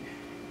money,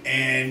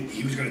 and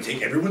he was going to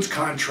take everyone's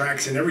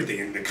contracts and everything,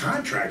 and the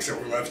contracts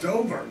that were left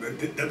over,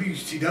 the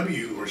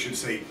WCW, or I should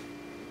say,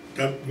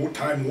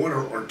 Time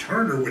Warner or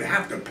Turner would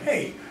have to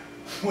pay,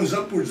 was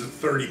upwards of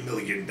 $30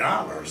 million.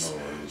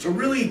 So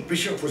really,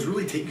 Bischoff was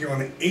really taking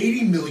on an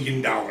 $80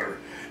 million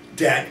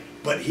debt,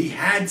 but he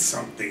had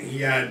something. He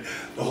had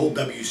the whole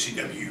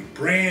WCW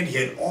brand. He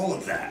had all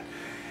of that.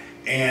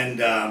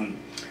 And I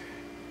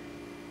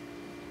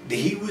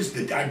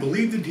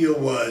believe the deal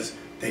was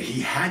that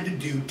he had to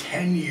do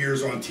 10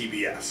 years on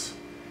TBS.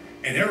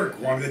 And Eric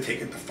wanted to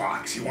take it to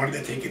Fox. He wanted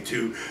to take it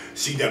to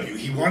CW.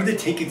 He wanted to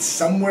take it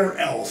somewhere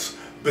else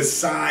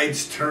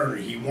besides Turner.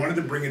 He wanted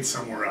to bring it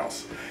somewhere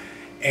else.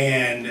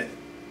 And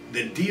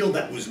the deal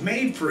that was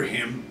made for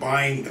him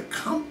buying the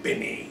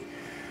company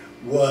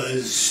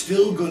was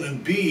still going to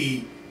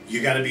be,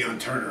 you got to be on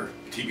Turner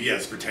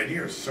TBS for 10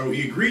 years. So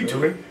he agreed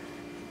to it.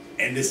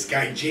 And this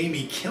guy,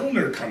 Jamie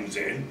Kilner, comes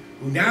in,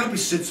 who now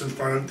sits in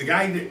front of the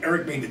guy that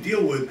Eric made the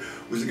deal with,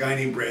 was a guy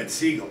named Brad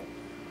Siegel.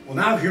 Well,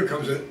 now here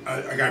comes a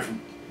guy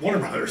from Warner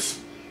Brothers,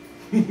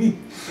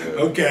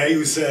 okay,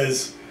 who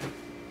says,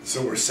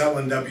 so we're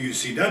selling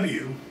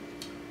WCW.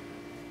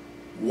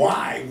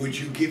 Why would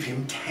you give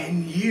him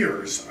 10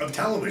 years of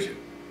television?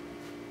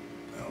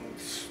 Well,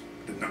 it's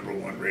the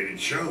 #1 rated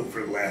show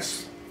for the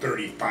last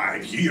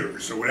 35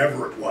 years, or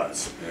whatever it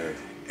was. Yeah.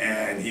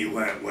 And he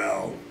went,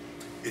 well,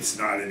 it's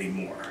not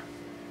anymore.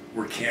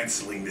 We're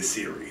canceling the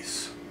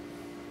series.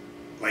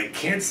 Like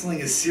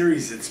canceling a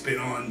series that's been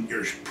on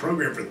your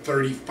program for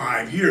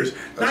 35 years,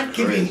 that's not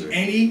giving crazy.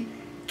 Any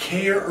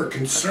care or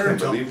concern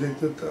to they did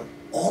that.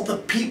 All the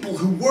people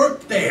who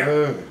worked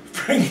there. Yeah.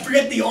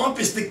 Forget the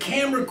office, the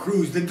camera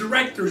crews, the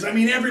directors, I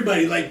mean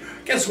everybody. Like,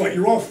 guess what?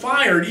 You're all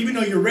fired, even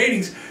though your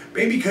ratings,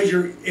 maybe because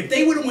if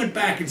they would have went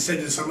back and said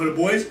to some of the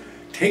boys,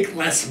 take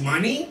less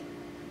money,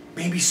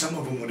 maybe some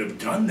of them would have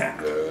done that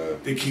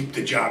to keep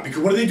the job. Because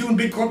what are they doing,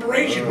 big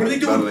corporation? What are they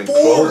doing for?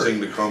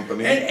 Closing the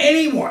company. And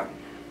anyone.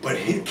 But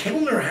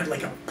Kilner had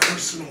like a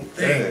personal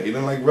thing. Yeah, he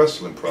didn't like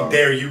wrestling, probably.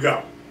 There you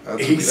go. That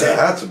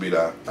had to be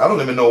that. I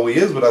don't even know who he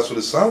is, but that's what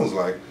it sounds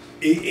like.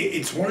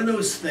 It's one of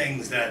those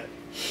things that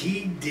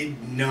he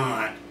did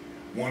not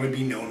want to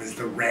be known as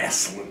the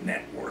Wrestling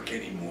Network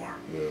anymore.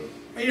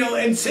 Yeah. You know,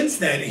 and since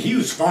then, he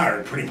was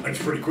fired pretty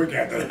quick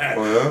after that.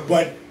 Oh, yeah?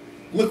 But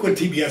look what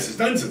TBS has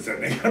done since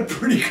then. They got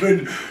pretty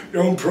good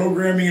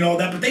programming and all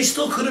that, but they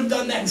still could have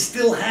done that and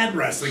still had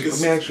wrestling.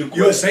 Because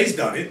USA's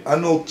done it. I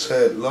know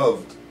Ted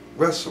loved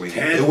wrestling.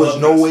 There was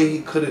no way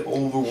he could have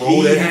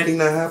overrode anything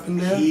that happened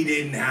there. He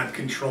didn't have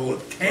control.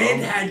 If Ted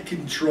had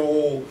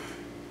control,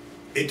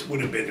 it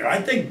would have been there. I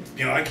think,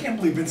 I can't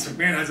believe Vince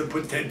McMahon hasn't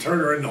put Ted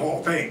Turner in the Hall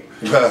of Fame.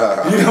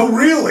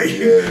 Really.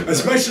 Yeah.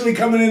 Especially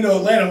coming into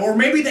Atlanta. Or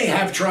maybe they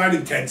have tried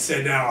and Ted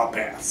said, no, I'll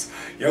pass.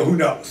 Who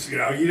knows? You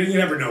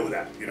never know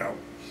that,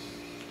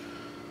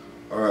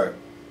 All right.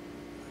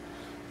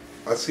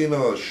 I seen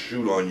a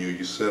shoot on you.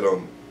 You said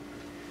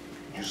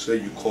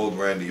you called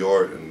Randy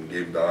Orton and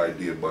gave him the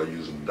idea about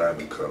using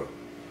diamond cutter.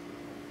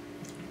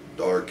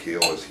 Dark KO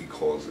as he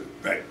calls it.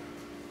 Right.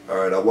 All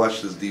right, I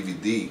watched this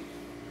DVD.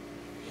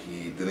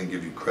 He didn't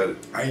give you credit.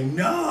 I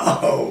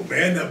know,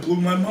 man, that blew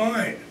my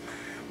mind.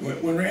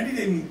 When Randy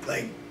didn't,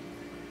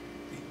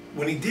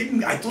 when he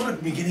didn't, I thought at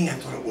the beginning,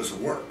 it was a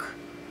work.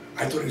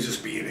 I thought he was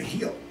just being a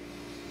heel.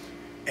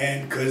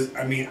 And because,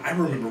 I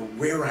remember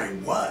where I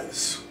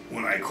was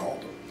when I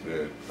called him.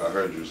 Yeah, I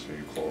heard you say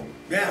you called him.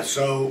 Yeah,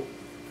 so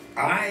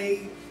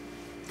I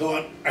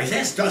thought, I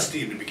asked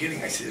Dusty in the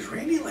beginning, I said, is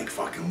Randy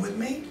fucking with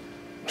me?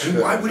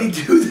 Why would he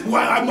do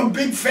that? I'm a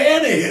big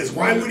fan of his.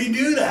 Why would he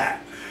do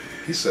that?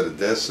 He said it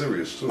dead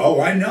serious too.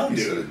 Oh, I know, dude.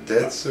 He said it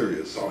dead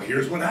serious. So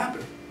here's what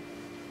happened.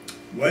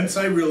 Once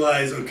I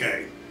realized,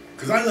 okay,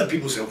 because I let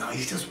people say, no,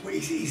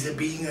 he's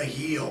being a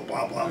heel,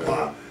 blah, blah,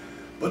 blah.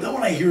 But then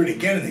when I hear it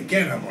again and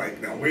again, I'm like,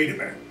 now wait a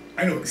minute.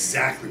 I know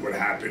exactly what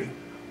happened.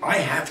 I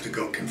have to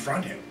go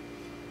confront him.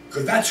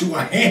 Because that's who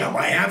I am.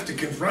 I have to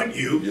confront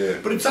you. Yeah.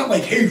 But it's not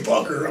like, hey,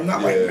 fucker. I'm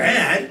not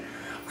mad.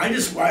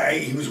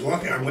 He was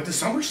walking. I went to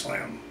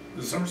SummerSlam.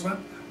 Was it SummerSlam?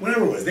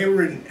 Whatever it was. They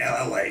were in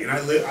L.A. and I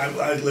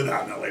lived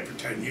out in L.A. for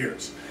 10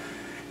 years.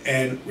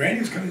 And Randy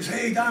was coming and said,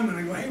 hey, Diamond.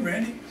 I go, hey,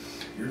 Randy,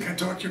 can I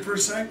talk to you for a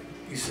sec?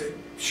 He said,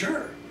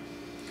 sure.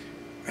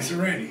 I said,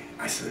 Randy,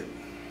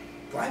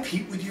 do I have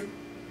heat with you?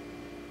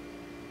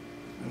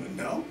 I went,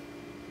 no.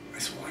 I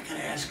said, well, I got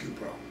to ask you,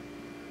 bro.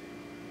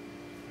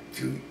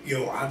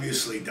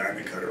 obviously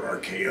Diamond Cutter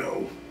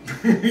RKO,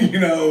 you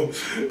know,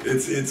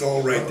 it's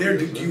all right there.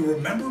 Do you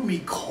remember me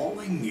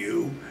calling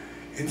you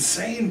and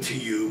saying to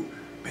you,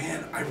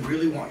 man, I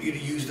really want you to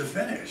use the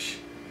finish?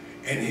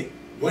 And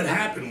what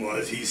happened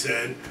was he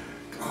said,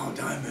 oh,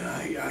 Diamond,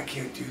 I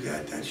can't do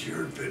that. That's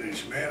your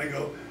finish, man. I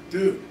go,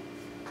 dude,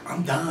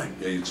 I'm done.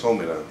 Yeah, you told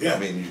me that. Yeah. I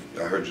mean,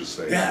 I heard you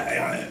say.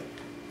 Yeah,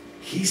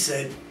 he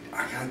said,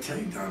 I gotta tell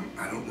you, Dom,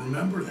 I don't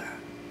remember that.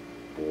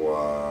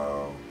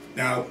 Wow.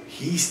 Now,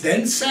 he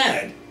then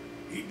said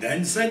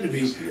to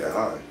me, Yeah,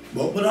 hi.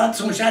 well, but not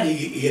so much that,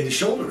 he had the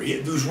shoulder.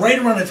 It was right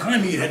around the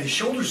time he had his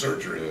shoulder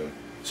surgery. Yeah.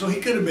 So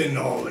he could have been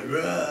all like,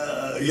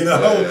 you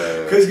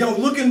know, because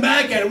looking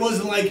back at it,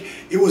 wasn't like,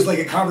 it was like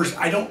a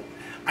conversation.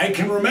 I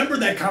can remember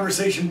that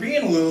conversation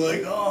being a little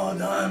like, oh,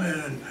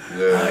 Diamond,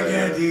 I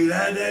can't do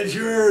that, that's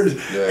yours.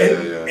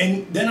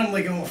 And then I'm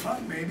like, oh,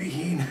 fuck, maybe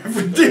he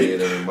never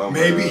did.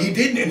 Maybe he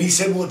didn't. And he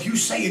said, well, if you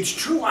say it's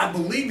true, I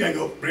believe you. I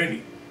go,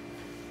 Randy,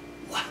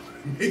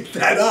 make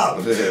that up.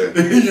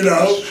 You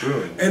know? That's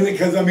true. And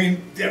because, I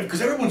mean,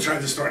 because everyone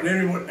tries to start, and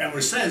everyone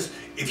ever says,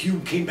 if you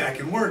came back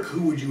and work,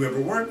 who would you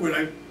ever work with?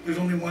 There's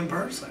only one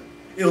person.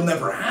 It'll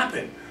never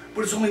happen.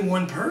 But it's only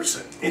one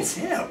person. It's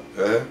him.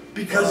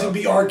 Because it'd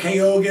be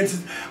RKO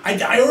against...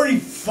 I already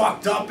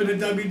fucked up in the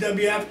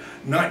WWF,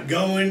 not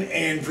going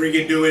and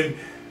freaking doing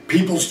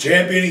People's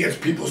Champion against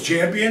People's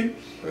Champion.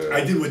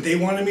 I did what they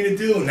wanted me to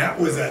do, and that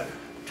was a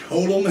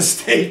total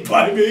mistake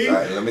by me.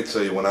 Let me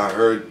tell you, when I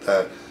heard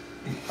that,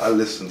 I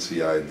listened to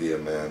your idea,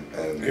 man,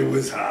 and it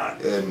was hot.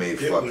 It made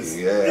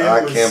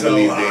I can't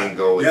believe they didn't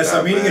go with that. Yes,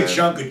 I'm eating a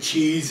chunk of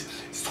cheese.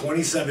 It's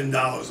 $27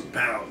 a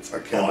pound. I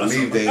can't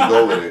believe they didn't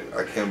go with it.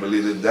 I can't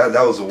believe it. That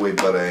was a way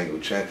better angle,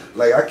 Chan.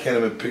 Like, I can't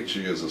even picture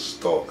you as a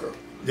stalker.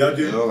 Yeah, dude.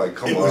 You know, like,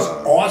 come on. It was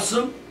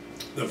awesome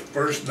the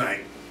first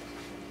night.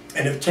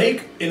 And if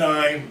Take and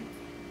I,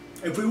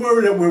 if we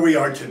were where we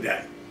are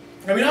today,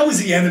 I mean, I was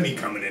the enemy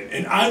coming in,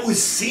 and I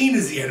was seen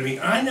as the enemy.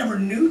 I never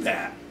knew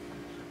that.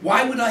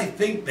 Why would I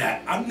think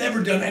that? I've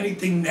never done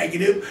anything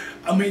negative.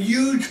 I'm a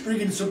huge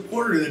freaking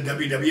supporter of the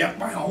WWF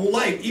my whole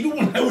life. Even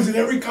when I was in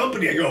every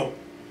company, I go,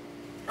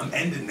 I'm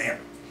ending there.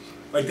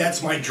 Like,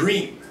 that's my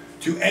dream,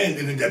 to end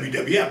in the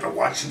WWF. I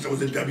watched since I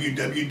was a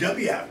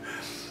WWF.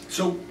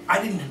 So I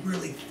didn't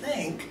really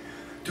think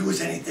there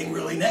was anything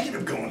really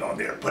negative going on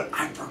there. But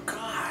I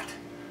forgot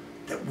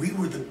that we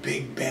were the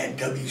big bad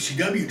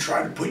WCW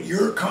trying to put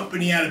your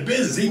company out of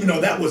business, even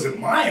though that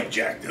wasn't my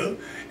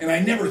objective. And I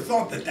never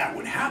thought that that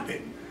would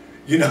happen.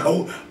 You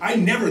know, I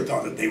never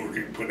thought that they were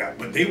going to put out,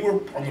 but they were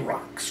on the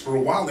rocks for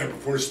a while there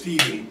before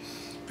Steve and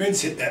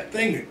Vince hit that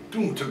thing and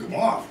boom, took them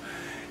off.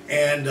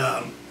 And,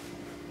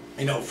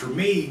 you know, for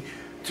me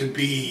to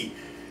be,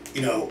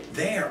 you know,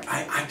 there,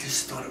 I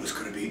just thought it was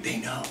going to be, they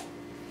know.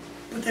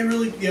 But they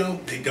really, you know,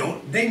 they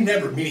don't. They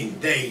never, meaning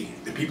they,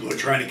 the people who are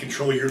trying to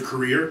control your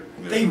career,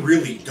 they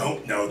really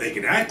don't know. They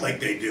can act like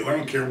they do. I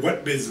don't care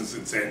what business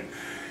it's in.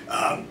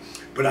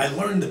 But I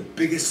learned the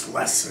biggest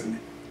lesson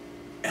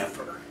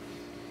ever.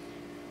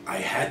 I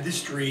had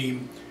this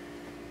dream,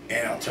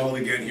 and I'll tell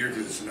it again here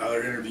because it's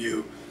another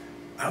interview.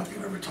 I don't think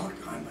I've ever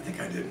talked on. I think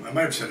I did. I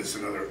might have said this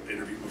in another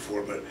interview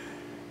before, but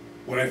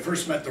when I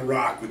first met The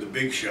Rock with the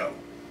Big Show,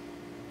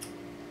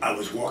 I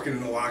was walking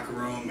in the locker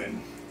room,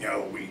 and you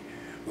know, we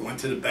went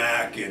to the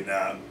back, and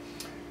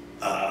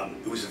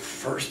it was the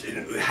first. And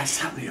it has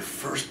to be the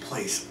first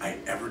place I'd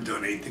ever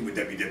done anything with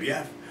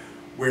WWF,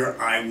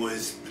 where I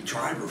was the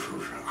driver for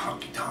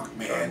Honky Tonk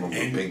Man.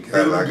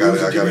 I got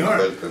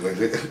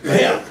it.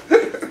 Yeah.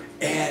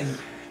 And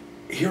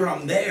here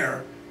I'm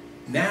there.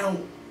 Now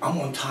I'm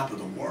on top of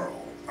the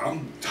world.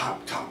 I'm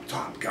top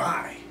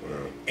guy.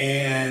 Wow.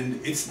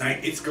 And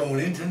it's going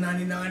into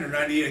 99 or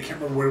 98. I can't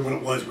remember when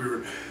it was.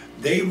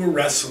 They were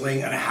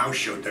wrestling at a house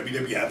show,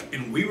 WWF,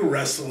 and we were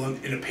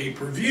wrestling in a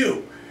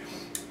pay-per-view.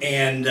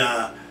 And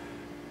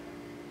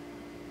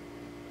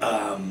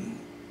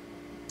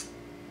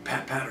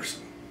Pat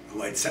Patterson,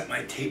 who I'd sent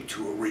my tape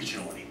to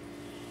originally,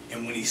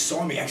 and when he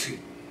saw me,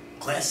 actually,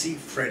 Classy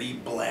Freddie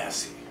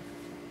Blassie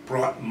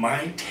brought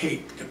my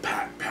tape to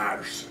Pat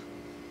Patterson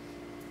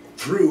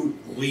through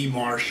Lee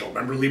Marshall.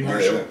 Remember Lee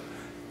Marshall? Yeah.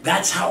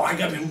 That's how I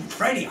got him.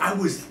 Freddie, I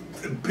was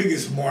the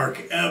biggest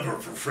mark ever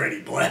for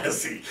Freddie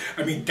Blassie.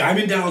 I mean,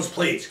 Diamond Dallas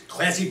Plates,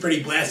 Classy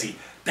Freddie Blassie.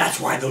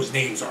 That's why those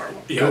names are.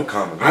 You know,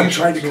 I'm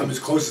trying to come as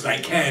close as I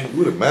can. You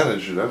would have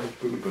managed it. That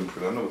would have been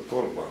pretty. I never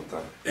thought about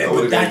that. That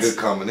would have been a good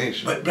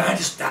combination. But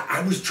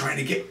I was trying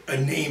to get a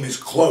name as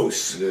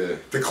close to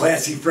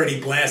Classy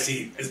Freddie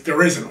Blassie as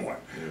there isn't one.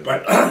 Yeah.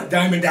 But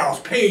Diamond Dallas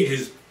Page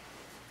is,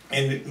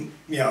 and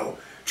you know,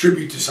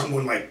 tribute to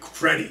someone like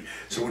Freddie.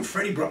 So when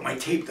Freddie brought my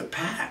tape to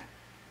Pat,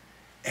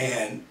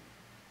 and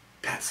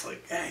Pat's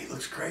like, "Hey, he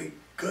looks great,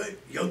 good,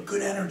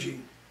 good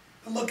energy."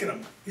 But look at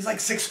him. He's like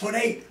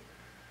 6'8".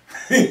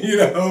 You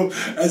know,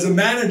 as a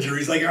manager,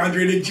 he's like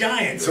Andre the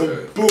Giant.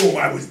 So boom,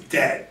 I was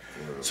dead.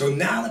 So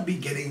now the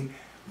beginning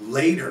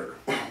later,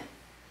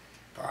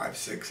 5,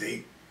 6,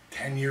 8,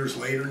 10 years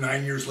later,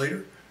 9 years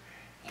later,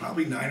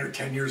 probably 9 or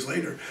 10 years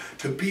later,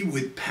 to be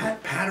with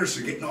Pat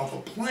Patterson getting off a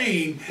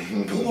plane,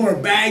 pulling our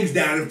bags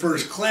down in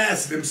first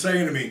class, and him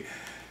saying to me,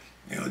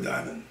 you know,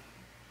 Diamond,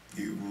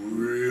 you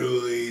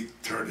really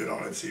turned it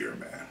on its ear,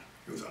 man.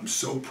 He goes, I'm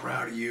so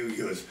proud of you. He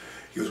goes,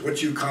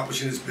 what you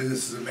accomplished in this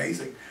business is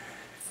amazing.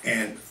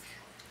 And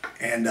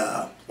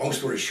long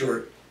story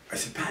short, I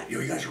said, Pat,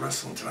 you guys are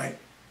wrestling tonight.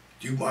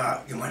 Do you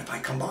mind if I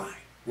come by?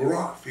 We're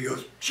off. He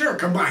goes, sure,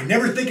 come by.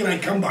 Never thinking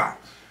I'd come by.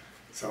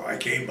 So I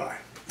came by.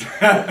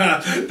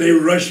 They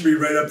rushed me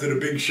right up to the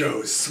big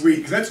show. Sweet,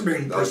 because that's the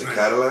main person. That was a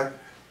Cadillac?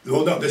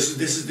 Well, no, this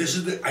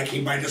is I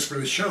came by just for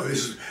the show.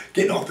 This is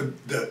getting off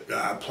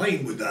the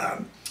plane with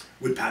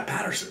Pat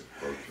Patterson.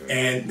 Okay.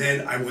 And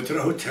then I went to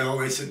the hotel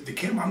and I said to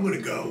Kim, I'm going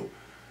to go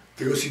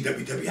see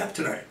WWF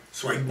tonight.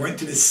 So I went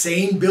to the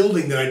same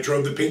building that I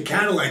drove the pink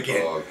Cadillac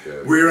in,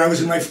 where I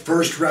was in my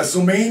first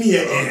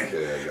WrestleMania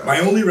in. My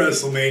only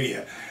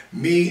WrestleMania.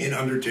 Me and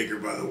Undertaker,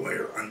 by the way,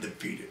 are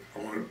undefeated. I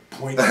want to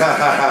point that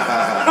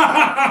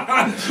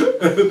out.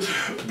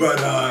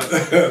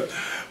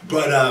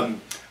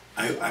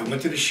 I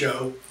went to the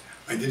show.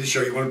 I did the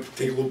show. You want to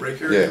take a little break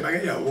here?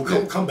 Yeah. Yeah,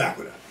 we'll come back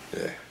with it.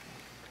 Yeah.